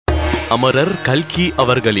அமரர் கல்கி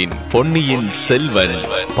அவர்களின் பொன்னியின் செல்வன்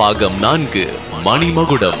பாகம் 4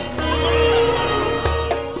 மணிமகுடம்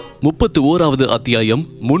 31வது அத்தியாயம்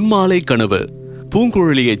முன்மாலை கனவு.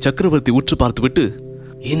 பூங்குழலியை சக்கரவர்த்தி உற்று பார்த்துவிட்டு,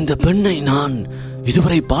 இந்த பெண்ணை நான்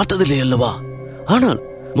இதுவரை பார்த்ததில்லை அல்லவா? ஆனால்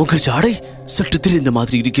முகஜாடை சற்று தெரிந்த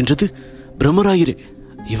மாதிரி இருக்கின்றது. பிரம்மராயரே,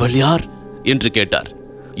 இவள் யார் என்று கேட்டார்.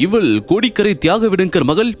 இவள் கோடிக்கரை தியாகவிடங்கர்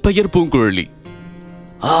மகள், பெயர் பூங்குழலி.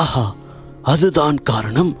 ஆஹா, அதுதான்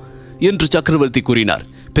காரணம் என்று சக்கரவர்த்தி கூறினார்.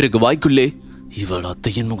 பிறகு வாய்க்குள்ளே, இவள்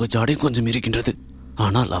அத்தையின் முகஜாடை கொஞ்சம் இருக்கின்றது,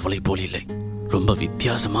 ஆனால் அவளை போல் இல்லை, ரொம்ப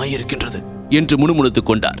வித்தியாசமாய் இருக்கின்றது என்று முணுமுணுத்துக்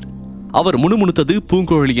கொண்டார். அவர் முணுமுணுத்தது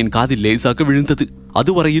பூங்குழலியின் காதில் லேசாக விழுந்தது.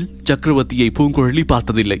 அதுவரையில் சக்கரவர்த்தியை பூங்குழலி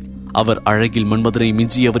பார்த்ததில்லை. அவர் அழகில் மன்மதனை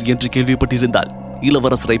மிஞ்சியவர் என்று கேள்விப்பட்டிருந்தால்,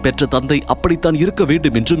 இளவரசரை பெற்ற தந்தை அப்படித்தான் இருக்க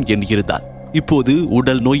வேண்டும் என்றும் எண்ணியிருந்தார். இப்போது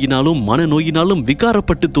உடல் நோயினாலும் மன நோயினாலும்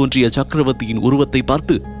விகாரப்பட்டு தோன்றிய சக்கரவர்த்தியின் உருவத்தை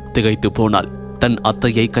பார்த்து திகைத்து போனாள். தன்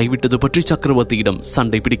அத்தையை கைவிட்டது பற்றி சக்கரவர்த்தியிடம்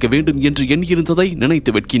சண்டை பிடிக்க வேண்டும் என்று எண்ணியிருந்ததை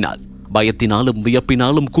நினைத்து வெட்கினாள். பயத்தினாலும்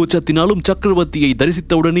வியப்பினாலும் கூச்சத்தினாலும் சக்கரவர்த்தியை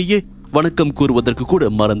தரிசித்தவுடனேயே வணக்கம் கூறுவதற்கு கூட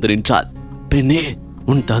மறந்து நின்றாள். பெண்ணே,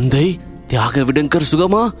 உன் தந்தை தியாகவிடங்கர்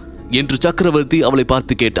சுகமா என்று சக்கரவர்த்தி அவளை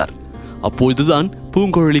பார்த்து கேட்டார். அப்போதுதான்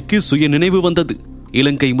பூங்குழலிக்கு சுய நினைவு வந்தது.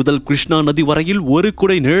 இலங்கை முதல் கிருஷ்ணா நதி வரையில் ஒரு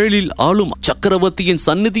குடை நிழலில் ஆளும் சக்கரவர்த்தியின்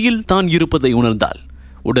சந்நிதியில் தான் இருப்பதை உணர்ந்தாள்.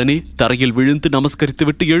 உடனே தரையில் விழுந்து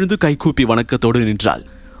நமஸ்கரித்துவிட்டு எழுந்து கைகூப்பி வணக்கத்தோடு நின்றாள்.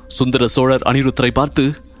 சுந்தர சோழர் அனிருத்தரை பார்த்து,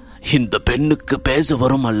 இந்த பெண்ணுக்கு பேச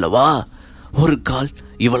வரும் அல்லவா? ஒரு கால்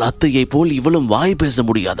இவள் அத்தையை போல் இவளும் வாய் பேச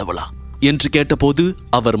முடியாதவளா என்று கேட்டபோது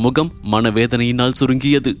அவர் முகம் மனவேதனையினால்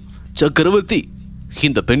சுருங்கியது. சக்கரவர்த்தி,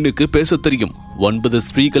 இந்த பெண்ணுக்கு பேச தெரியும். 9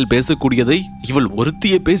 ஸ்திரீகள் பேசக்கூடியதை இவள்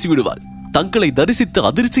ஒருத்தியே பேசிவிடுவாள். தங்களை தரிசித்த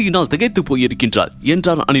அதிர்ச்சியினால் திகைத்து போயிருக்கின்றாள்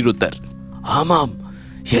என்றார் அனிருத்தர். ஆமாம்,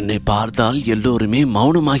 என்னை பார்த்தால் எல்லோருமே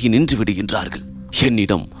மௌனமாகி நின்று விடுகின்றார்கள்.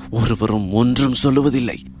 என்னிடம் ஒருவரும் ஒன்றும்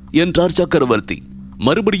சொல்லுவதில்லை என்றார் சக்கரவர்த்தி.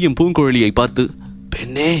 மறுபடியும் பூங்குழலியை பார்த்து,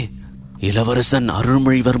 பெண்ணே, இளவரசன்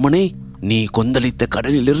அருள்மொழிவர்மனை நீ கொந்தளித்த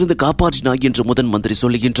கடலிலிருந்து காப்பாற்றினாய் என்று முதன் மந்திரி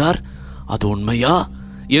சொல்லுகின்றார். அது உண்மையா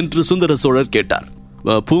என்று சுந்தர சோழர் கேட்டார்.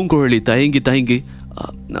 பூங்குழலி தயங்கி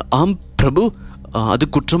ஆம் பிரபு, அது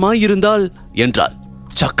குற்றமாயிருந்தால் என்றாள்.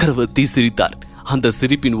 சக்கரவர்த்தி சிரித்தார். அந்த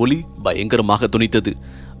சிரிப்பின் ஒலி பயங்கரமாக துணித்தது.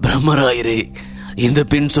 பிரம்மராயரே, இந்த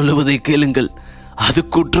பெண் சொல்லுவதை கேளுங்கள். அது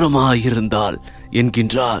குற்றமாயிருந்தால்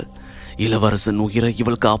என்கின்றாள். இளவரசன் உயிரை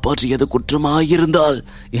இவள் காப்பாற்றியது குற்றமாயிருந்தால்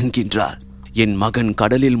என்கின்றாள். என் மகன்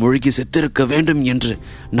கடலில் மூழ்கி செத்திருக்க வேண்டும் என்று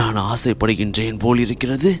நான் ஆசைப்படுகின்றேன்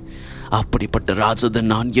போலிருக்கிறது. அப்படிப்பட்ட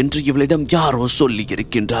ராஜதன் நான் என்று இவளிடம் யாரோ சொல்லி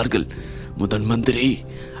இருக்கின்றார்கள். முதன் மந்திரி,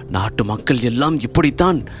 நாட்டு மக்கள் எல்லாம்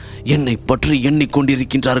இப்படித்தான் என்னை பற்றி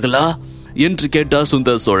எண்ணிக்கொண்டிருக்கின்றார்களா என்று கேட்டார்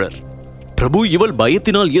சுந்தர சோழர். பிரபு, இவள்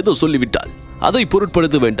பயத்தினால் ஏதோ சொல்லிவிட்டாள், அதை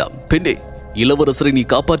பொருட்படுத்த வேண்டாம். பெண்ணே, இளவரசரை நீ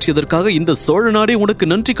காப்பாற்றியதற்காக இந்த சோழ நாடே உனக்கு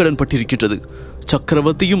நன்றி கடன் பட்டிருக்கின்றது.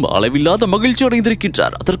 சக்கரவர்த்தியும் அளவில்லாத மகிழ்ச்சி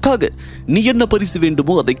அடைந்திருக்கின்றார். அதற்காக நீ என்ன பரிசு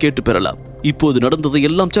வேண்டுமோ அதை கேட்டு பெறலாம். இப்போது நடந்ததை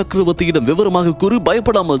எல்லாம் சக்கரவர்த்தியிடம் விவரமாக கூறு,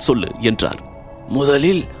 பயப்படாமல் சொல்லு என்றார்.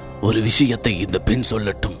 முதலில் ஒரு விஷயத்தை இந்த பெண்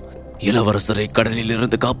சொல்லட்டும். இளவரசரை கடலில்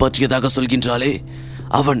இருந்து காப்பாற்றியதாக சொல்கின்றாளே,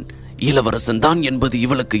 அவன் இளவரசன் தான் என்பது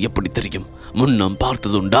இவளுக்கு எப்படி தெரியும்? முன்னம்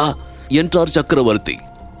பார்த்ததுண்டா என்றார் சக்கரவர்த்தி.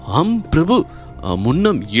 ஆம் பிரபு,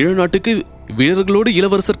 முன்னம் ஈழ நாட்டுக்கு வீரர்களோடு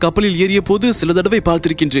இளவரசர் கப்பலில் ஏறிய போது சில தடவை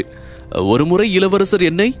பார்த்திருக்கின்றேன். ஒருமுறை இளவரசர்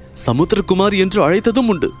என்னை சமுத்திரகுமார் என்று அழைத்ததும்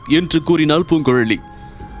உண்டு என்று கூறினாள் பூங்குழலி.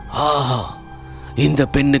 ஆஹா, இந்த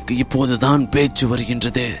பெண்ணுக்கு இப்போதுதான் பேச்சு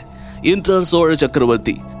வருகின்றது என்றார் சோழ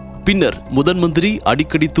சக்கரவர்த்தி. பின்னர் முதன் மந்திரி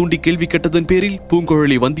அடிக்கடி தூண்டி கேள்வி கேட்டதன் பேரில்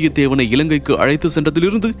பூங்குழலி வந்தியத்தேவனை இலங்கைக்கு அழைத்து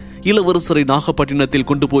சென்றதிலிருந்து இளவரசரை நாகப்பட்டினத்தில்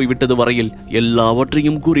கொண்டு போய் விட்டது வரையில்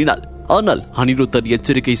எல்லாவற்றையும் கூறினாள். ஆனால் அனிருத்தர்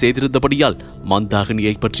எச்சரிக்கை செய்திருந்தபடியால்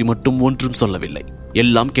மந்தாகினியை பற்றி மட்டும் ஒன்றும் சொல்லவில்லை.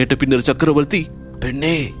 எல்லாம் கேட்ட பின்னர் சக்கரவர்த்தி,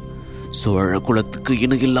 பெண்ணே, சோழ குலத்துக்கு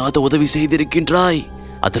இணையில்லாத உதவி செய்திருக்கின்றாய்.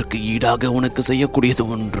 அதற்கு ஈடாக உனக்கு செய்யக்கூடியது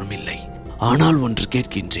ஒன்றும் இல்லை. ஆனால் ஒன்று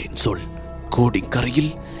கேட்கின்றேன், சொல்.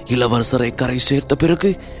 கோடிக்கரையில் இளவரசரை கரை சேர்த்த பிறகு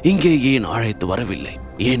இங்கே ஏன் அழைத்து வரவில்லை?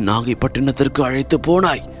 ஏன் நாகைப்பட்டினத்திற்கு அழைத்து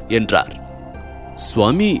போனாய் என்றார்.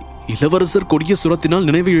 சுவாமி, இளவரசர் கொடிய சுரத்தினால்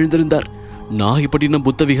நினைவு எழுந்திருந்தார். நாகைப்பட்டினம்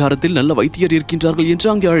புத்த விகாரத்தில் நல்ல வைத்தியர் இருக்கின்றார்கள் என்று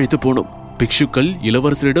அங்கே அழைத்து போனோம். பிக்ஷுக்கள்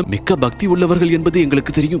இளவரசரிடம் மிக்க பக்தி உள்ளவர்கள் என்பது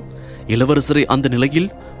எங்களுக்கு தெரியும். இளவரசரை அந்த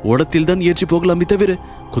நிலையில் ஓடத்தில் தான் ஏற்றி போகலாமே தவிர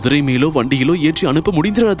குதிரை மேலோ வண்டியிலோ ஏற்றி அனுப்ப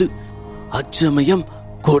முடிந்திராது. அச்சமயம்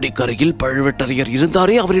கோடிக்கரையில் பழுவேட்டரையர்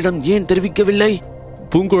இருந்தாரே, அவரிடம் ஏன் தெரிவிக்கவில்லை?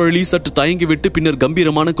 பூங்குழலி சற்று தயங்கிவிட்டு பின்னர்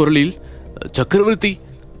கம்பீரமான குரலில், சக்கரவர்த்தி,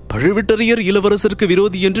 பழுவேட்டரையர் இளவரசருக்கு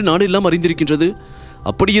விரோதி என்று நாடெல்லாம் அறிந்திருக்கின்றது.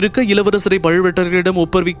 அப்படி இருக்க இளவரசரை பழுவேட்டரையரிடம்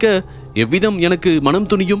ஒப்பர்விக்க எவ்விதம் எனக்கு மனம்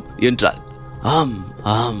துணியும் என்றார். ஆம்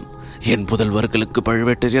ஆம், என் புதல்வர்களுக்கு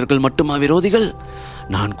பழுவேட்டரையர்கள் மட்டுமா விரோதிகள்?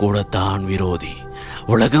 நான் கூடத்தான் விரோதி.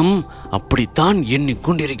 உலகம் அப்படித்தான்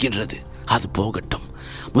எண்ணிக்கொண்டிருக்கின்றது. அது போகட்டும்.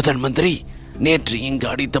 முதன் மந்திரி, நேற்று இங்கு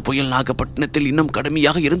அடித்த புயல் நாகப்பட்டினத்தில் இன்னும்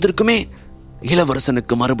கடுமையாக இருந்திருக்குமே.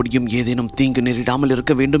 இளவரசனுக்கு மறுபடியும் ஏதேனும் தீங்கு நேரிடாமல்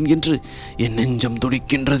இருக்க வேண்டும் என்று என் நெஞ்சம்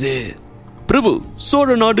துடிக்கின்றது. பிரபு,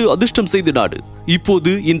 சோழ நாடு அதிர்ஷ்டம் செய்த நாடு.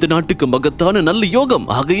 இப்போது இந்த நாட்டுக்கு மகத்தான நல்ல யோகம்.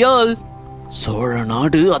 ஆகையால் சோழ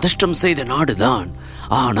நாடு அதிர்ஷ்டம் செய்த நாடுதான்.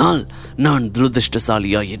 ஆனால் நான்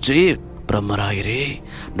துரதிருஷ்டசாலியாயிற்றே. பிரம்மராயரே,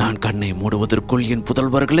 நான் கண்ணை மூடுவதற்குள் என்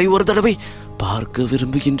புதல்வர்களை ஒரு தடவை பார்க்க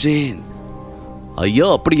விரும்புகின்றேன். ஐயா,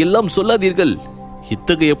 அப்படியெல்லாம் சொல்லாதீர்கள்.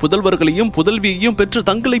 இத்தகைய புதல்வர்களையும் புதல்வியையும் பெற்ற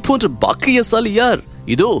தங்களை போன்ற பாக்கியசாலி யார்?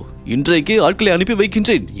 இதோ இன்றைக்கே ஆட்களை அனுப்பி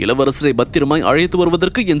வைக்கின்றேன். இளவரசரை பத்திரமாய் அழைத்து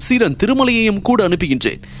வருவதற்கு என் சீரன் திருமலையையும் கூட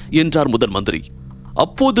அனுப்புகின்றேன் என்றார் முதன் மந்திரி.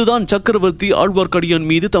 அப்போதுதான் சக்கரவர்த்தி ஆழ்வார்க்கடியான்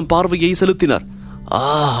மீது தம் பார்வையை செலுத்தினார்.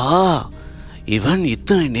 ஆஹா, இவன்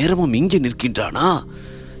இத்தனை நேரமும் இங்கே நிற்கின்றானா?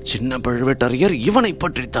 சின்ன பழுவேட்டரையர் இவனை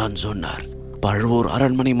பற்றித்தான் சொன்னார். பழுவூர்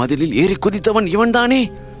அரண்மனை மதிலில் ஏறி குதித்தவன் இவன்தானே?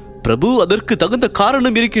 பிரபு, அதற்கு தகுந்த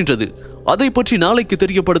காரணம் இருக்கின்றது. அதை பற்றி நாளைக்கு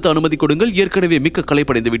தெரியப்படுத்த அனுமதி கொடுங்கள். ஏற்கனவே மிக்க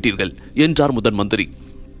களைப்படைந்து விட்டீர்கள் என்றார் முதன் மந்திரி.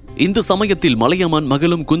 இந்த சமயத்தில் மலையமான்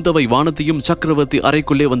மகளும் குந்தவை வானத்தையும் சக்கரவர்த்தி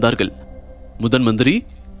அறைக்குள்ளே வந்தார்கள். முதன் மந்திரி,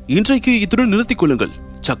 இன்றைக்கு இத்துடன் நிறுத்திக் கொள்ளுங்கள்.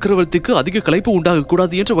 சக்கரவர்த்திக்கு அதிக களைப்பு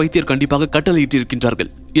உண்டாகக்கூடாது என்று வைத்தியர் கண்டிப்பாக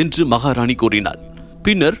கட்டளையிட்டிருக்கின்றார்கள் என்று மகாராணி கூறினார்.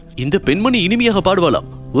 பின்னர், இந்த பெண்மணி இனிமையாக பாடுவாளாம்.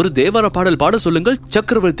 ஒரு தேவார பாடல் பாட சொல்லுங்கள்.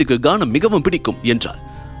 சக்கரவர்த்திக்கு கானம் மிகவும் பிடிக்கும் என்றார்.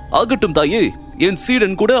 ஆகட்டும் தாயே, என்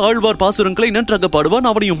சீடன் கூட ஆழ்வார் பாசுரங்களை நன்றாக பாடுவான்.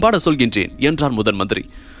 அவனையும் பாட சொல்கின்றேன் என்றார் முதன் மந்திரி.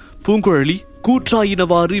 பூங்குழலி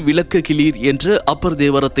கூற்றாயினவாறு விளக்க கிளீர் என்ற அப்பர்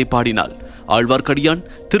தேவரத்தை பாடினாள். ஆழ்வார்க்கடியான்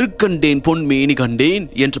திருக்கண்டேன் பொன்மேனி கண்டேன்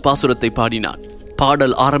என்ற பாசுரத்தை பாடினான்.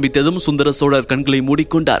 பாடல் ஆரம்பித்ததும் சுந்தர சோழர் கண்களை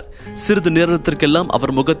மூடிக்கொண்டார். சிறிது நேரத்திற்கெல்லாம்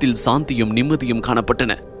அவர் முகத்தில் சாந்தியும் நிம்மதியும்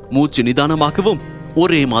காணப்பட்டன. மூச்சு நிதானமாகவும்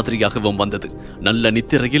ஒரே மாதிரியாகவும் வந்தது. நல்ல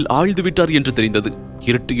நித்திரையில் ஆழ்ந்து விட்டார் என்று தெரிந்தது.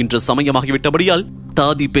 இருட்டுகின்ற சமயமாகிவிட்டபடியால்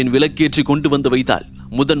தாதி பெண் விளக்கேற்றி கொண்டு வந்து வைத்தாள்.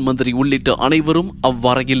 முதன் மந்திரி உள்ளிட்ட அனைவரும்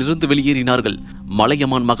அவ்வறையிலிருந்து வெளியேறினார்கள்.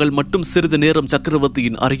 மலையமான் மகள் மட்டும் சிறிது நேரம்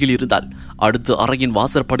சக்கரவர்த்தியின் அருகில் இருந்தாள். அடுத்த அறையின்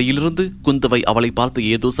வாசற்படியிலிருந்து குந்தவை அவளை பார்த்து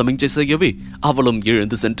ஏதோ சமிஞ்சை செய்யவே அவளும்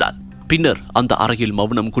எழுந்து சென்றாள். பின்னர் அந்த அறையில்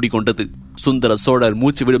மௌனம் குடிகொண்டது. சுந்தர சோழர்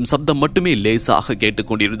மூச்சு விடும் சப்தம் மட்டுமே லேசாக கேட்டுக்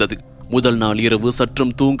கொண்டிருந்தது. முதல் நாள் இரவு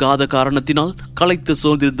சற்றும் தூங்காத காரணத்தினால் களைத்து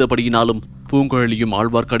சோர்ந்திருந்தபடியினாலும் பூங்குழலியும்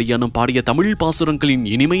ஆழ்வார்க்கடியானும் பாடிய தமிழ் பாசுரங்களின்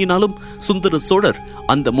இனிமையினாலும் சுந்தர சோழர்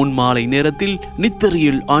அந்த முன்மாலை நேரத்தில்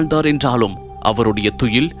நித்திரையில் ஆழ்ந்தார் என்றாலும் அவருடைய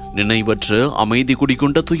துயில் நினைவற்ற அமைதி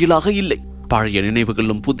குடிகொண்ட துயிலாக இல்லை. பழைய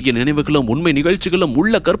நினைவுகளும் புதிய நினைவுகளும் உண்மை நிகழ்ச்சிகளும்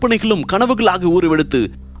உள்ள கற்பனைகளும் கனவுகளாக உருவெடுத்து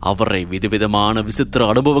அவரை விதவிதமான விசித்திர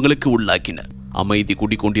அனுபவங்களுக்கு உள்ளாக்கின. அமைதி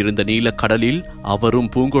குடிக்கொண்டிருந்த நீல கடலில் அவரும்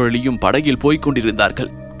பூங்குழலியும் படகில் போய்க்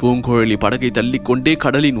கொண்டிருந்தார்கள். பூங்குழலி படகை தள்ளிக்கொண்டே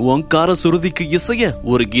கடலின் ஓங்கார சுருதிக்கு இசைய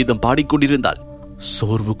ஒரு கீதம் பாடிக்கொண்டிருந்தாள்.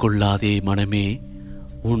 சோர்வு கொள்ளாதே மனமே,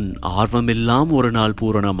 உன் ஆர்வமெல்லாம் ஒரு நாள்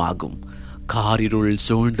பூரணமாகும். காரிருள்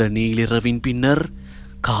சூழ்ந்த நீலிரவின் பின்னர்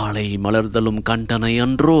காலை மலர்தலும் கண்டனை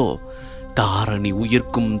அன்றோ. தாரணி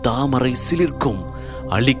உயிர்க்கும் தாமரை சிலிர்க்கும்,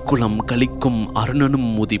 அழிக்குளம் கலிக்கும் அருணனும்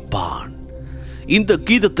முதிப்பான். இந்த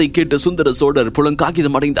கீதத்தை கேட்ட சுந்தர சோழர்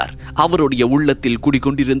புலங்காகிதம் அடைந்தார். அவருடைய உள்ளத்தில்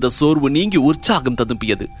குடிகொண்டிருந்த சோர்வு நீங்கி உற்சாகம்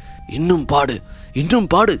ததும்பியது. இன்னும் பாடு, இன்னும்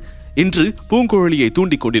பாடு என்று பூங்குழலியை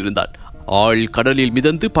தூண்டிக் கொண்டிருந்தாள். ஆள் கடலில்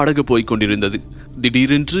மிதந்து படகு போய்க் கொண்டிருந்தது.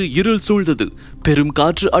 திடீரென்று இருள் சூழ்ந்தது. பெரும்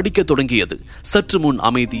காற்று அடிக்க தொடங்கியது. சற்று முன்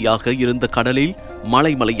அமைதியாக இருந்த கடலில்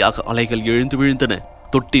மலை மலையாக அலைகள் எழுந்து விழுந்தன.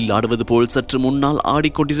 தொட்டில் ஆடுவது போல் சற்று முன்னால்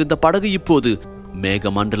ஆடிக்கொண்டிருந்த படகு இப்போது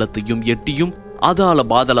மேக மண்டலத்தையும் எட்டியும் அதால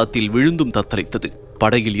பாதளத்தில் விழுந்தும் தத்தளித்தது.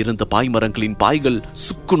 படகில் இருந்த பாய்மரங்களின் பாய்கள்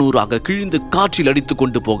சுக்குநூறாக கிழிந்து காற்றில் அடித்துக்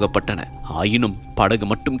கொண்டு போகப்பட்டன. ஆயினும் படகு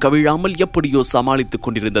மட்டும் கவிழாமல் எப்படியோ சமாளித்துக்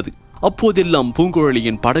கொண்டிருந்தது. அப்போதெல்லாம்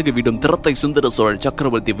பூங்குழலியின் படகு விடும் திறத்தை சுந்தர சோழர்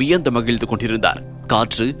சக்கரவர்த்தி வியந்து மகிழ்ந்து கொண்டிருந்தார்.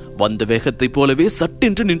 காற்று வந்த வேகத்தைப் போலவே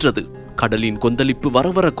சட்டென்று நின்றது. கடலின் கொந்தளிப்பு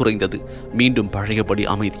வரவர குறைந்தது. மீண்டும் பழையபடி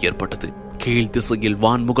அமைதி ஏற்பட்டது. கீழ் திசையில்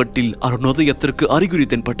வான்முகட்டில் அருணோதயத்திற்கு அறிகுறி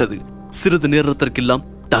தென்பட்டது. சிறிது நேரத்திற்கெல்லாம்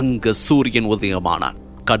தங்க சூரியன் உதயமானான்.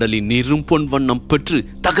 கடலின் நீரும் பொன் வண்ணம் பெற்று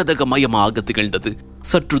தகதகமயமாக திகழ்ந்தது.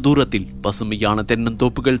 சற்று தூரத்தில் பசுமையான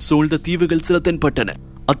தென்னந்தோப்புகள் சூழ்ந்த தீவுகள் சில தென்பட்டன.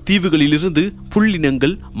 அத்தீவுகளிலிருந்து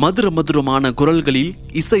புள்ளினங்கள் மதுர மதுரமான குரல்களில்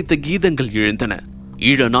இசைத்த கீதங்கள் எழுந்தன.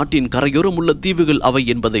 ஈழ நாட்டின் கரையோரம் உள்ள தீவுகள் அவை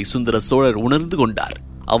என்பதை சுந்தர சோழர் உணர்ந்து கொண்டார்.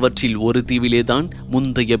 அவற்றில் ஒரு தீவிலேதான்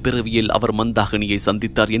முந்தைய பிறவியில் அவர் மந்தாகினியை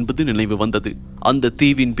சந்தித்தார் என்பது நினைவு வந்தது. அந்த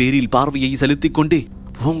தீவின் பேரில் பார்வையை செலுத்திக் கொண்டே,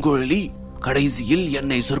 பூங்குழலி, கடைசியில்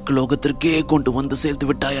என்னை சொர்க்கலோகத்திற்கே கொண்டு வந்து சேர்த்து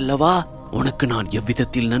விட்டாய் அல்லவா? உனக்கு நான்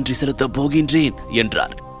எவ்விதத்தில் நன்றி செலுத்தப் போகின்றேன்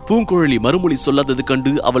என்றார். பூங்குழலி மறுமொழி சொல்லாதது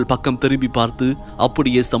கண்டு அவள் பக்கம் திரும்பி பார்த்து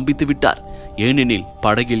அப்படியே ஸ்தம்பித்து விட்டார். ஏனெனில்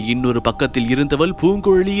படகில் இன்னொரு பக்கத்தில் இருந்தவள்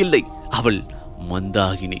பூங்குழலி இல்லை, அவள்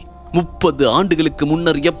மந்தாகினி. 30 ஆண்டுகளுக்கு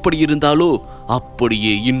முன்னர் எப்படி இருந்தாலோ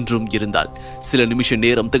அப்படியே இன்றும் இருந்தாள். சில நிமிஷ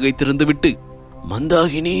நேரம் திகைத்திருந்து விட்டு,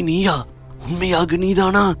 மந்தாகினி நீயா? உண்மையாக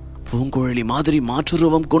நீதானா? பூங்குழலி மாதிரி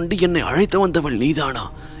மாற்றுருவம் கொண்டு என்னை அழைத்து வந்தவள் நீதானா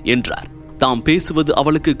என்றார். தாம் பேசுவது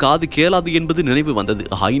அவளுக்கு காது கேளாது என்பது நினைவு வந்தது.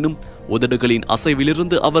 ஆயினும் உதடுகளின்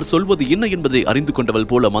அசைவிலிருந்து அவர் சொல்வது என்ன என்பதை அறிந்து கொண்டவள்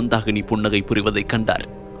போல மந்தாகினி புன்னகை புரிவதை கண்டார்.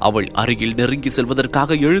 அவள் அருகில் நெருங்கி செல்வதற்காக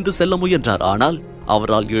எழுந்து செல்ல முயன்றார். ஆனால்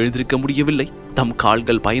அவரால் எழுந்திருக்க முடியவில்லை. தம்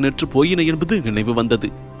கால்கள் பயனற்று போயின என்பது நினைவு வந்தது.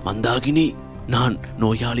 மந்தாகினி, நான்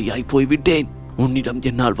நோயாளியாய் போய்விட்டேன். உன்னிடம்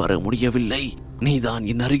என்னால் வர முடியவில்லை. நீதான்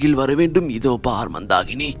என் அருகில் வர வேண்டும். இதோ பார்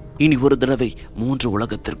மந்தாகினி, இனி ஒரு தடவை 3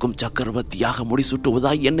 உலகத்திற்கும் சக்கரவர்த்தியாக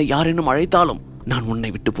முடிசூட்டுவதாய் என்னை யாரேனும் அழைத்தாலும் நான் உன்னை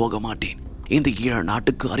விட்டு போக மாட்டேன். இந்த ஈழ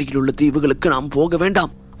நாட்டுக்கு அருகிலுள்ள தீவுகளுக்கு நாம் போக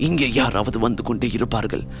வேண்டாம். இங்கே யாராவது வந்து கொண்டே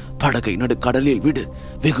இருப்பார்கள். படகை நடுக்கடலில் விடு.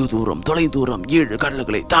 வெகு தூரம், தொலை தூரம், 7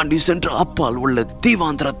 கடல்களை தாண்டி சென்று அப்பால் உள்ள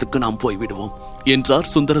தீவாந்திரத்துக்கு நாம் போய்விடுவோம் என்றார்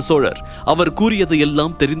சுந்தர சோழர். அவர் கூறியதை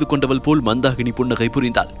எல்லாம் தெரிந்து கொண்டவள் போல் மந்தாகினி புன்னகை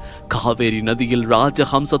புரிந்தாள். காவேரி நதியில்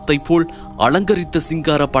ராஜஹம்சத்தை போல் அலங்கரித்த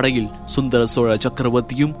சிங்கார படையில் சுந்தர சோழ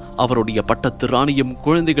சக்கரவர்த்தியும் அவருடைய பட்டத்து ராணியும்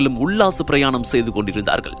குழந்தைகளும் உல்லாச பிரயாணம் செய்து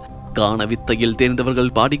கொண்டிருந்தார்கள். கான வித்தையில்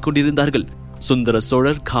தேர்ந்தவர்கள் பாடிக்கொண்டிருந்தார்கள். சுந்தர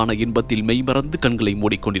சோழர் காண இன்பத்தில் மெய்மறந்து கண்களை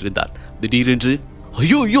மூடிக்கொண்டிருந்தார். திடீரென்று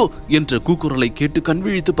ஐயோ ஐயோ என்ற கூக்குரலை கேட்டு கண்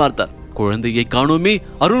விழித்து பார்த்தார். குழந்தையை காணோமே,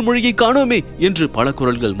 அருள்மொழியை காணோமே என்று பல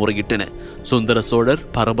குரல்கள் முறையிட்டன. சுந்தர சோழர்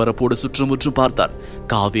பரபரப்போடு சுற்றுமுற்றும் பார்த்தார்.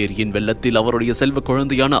 காவேரியின் வெள்ளத்தில் அவருடைய செல்வ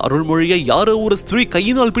குழந்தையான அருள்மொழியை யாரோ ஒரு ஸ்திரீ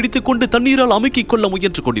கையினால் பிடித்துக் கொண்டு தண்ணீரால் அமுக்கிக் கொள்ள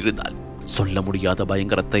முயன்று கொண்டிருந்தார். சொல்ல முடியாத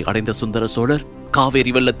பயங்கரத்தை அடைந்த சுந்தர சோழர்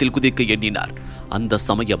காவேரி வெள்ளத்தில் குதிக்க எண்ணினார். அந்த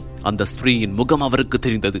சமயம் அந்த ஸ்திரீயின் முகம் அவருக்கு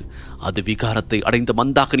தெரிந்தது. அது விகாரத்தை அடைந்த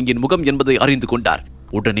மந்தாகினியின் முகம் என்பதை அறிந்து கொண்டார்.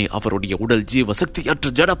 உடனே அவருடைய உடல் ஜீவ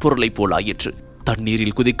சக்தியற்ற ஜட பொருளை போல் ஆயிற்று.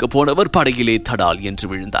 தண்ணீரில் குதிக்க போனவர் படகிலே தடால் என்று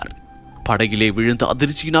விழுந்தார். படகிலே விழுந்த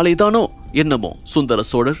அதிர்ச்சியினாலே தானோ என்னமோ சுந்தர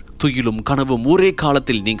சோழர் துயிலும் கனவும் ஒரே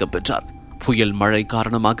காலத்தில் நீங்க பெற்றார். புயல் மழை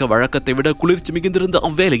காரணமாக வழக்கத்தை விட குளிர்ச்சி மிகுந்திருந்த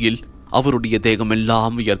அவ்வேளையில் அவருடைய தேகம்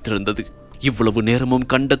எல்லாம் உயர்த்திருந்தது. இவ்வளவு நேரமும்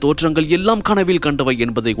கண்ட தோற்றங்கள் எல்லாம் கனவில் கண்டவை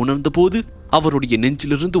என்பதை உணர்ந்த போது அவருடைய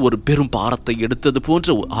நெஞ்சிலிருந்து ஒரு பெரும் பாரத்தை எடுத்தது போன்ற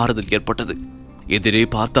ஆறுதல் ஏற்பட்டது. எதிரே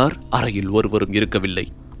பார்த்தார். அறையில் ஒருவரும் இருக்கவில்லை.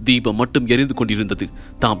 தீபம் மட்டும் எரிந்து கொண்டிருந்தது.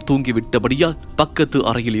 தாம் தூங்கிவிட்டபடியால் பக்கத்து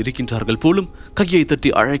அறையில் இருக்கின்றார்கள் போலும். கையை தட்டி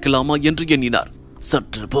அழைக்கலாமா என்று எண்ணினார்.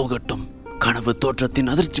 சற்று போகட்டும், கனவு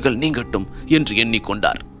தோற்றத்தின் அதிர்ச்சிகள் நீங்கட்டும் என்று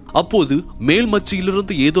எண்ணிக்கொண்டார். அப்போது மேல்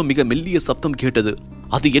மச்சியிலிருந்து ஏதோ மிக மெல்லிய சப்தம் கேட்டது.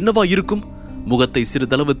 அது என்னவா இருக்கும்? முகத்தை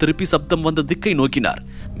சிறிதளவு திருப்பி சப்தம் வந்த திக்கை நோக்கினார்.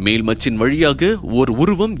 மேல்மச்சின் வழியாக ஓர்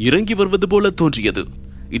உருவம் இறங்கி வருவது போல தோன்றியது.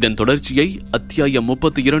 இதன் தொடர்ச்சியை அத்தியாயம்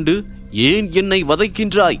 32 ஏன் என்னை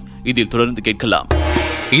வதைக்கின்றாய் இதில் தொடர்ந்து கேட்கலாம்.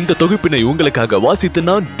 இந்த தொகுப்பினை உங்களுக்காக வாசித்து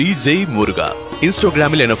நான் DJ முருகா.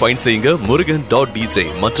 இன்ஸ்டாகிராமில் என்ன ஃபைண்ட் செய்யுங்க murugan.dj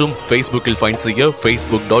மற்றும் Facebookல் ஃபைண்ட் செய்ய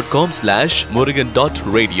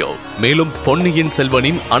facebook.com/murugan.radio. மேலும் பொன்னியின்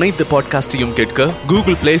செல்வனின் அனைத்து பாட்காஸ்டையும் கேட்க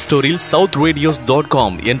Google Play Storeல்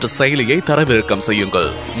southradios.com என்ற செயலியை தரவிறக்கம் செய்யுங்கள்.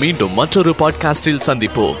 மீண்டும் மற்றொரு பாட்காஸ்டில்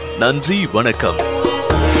சந்திப்போம். நன்றி, வணக்கம்.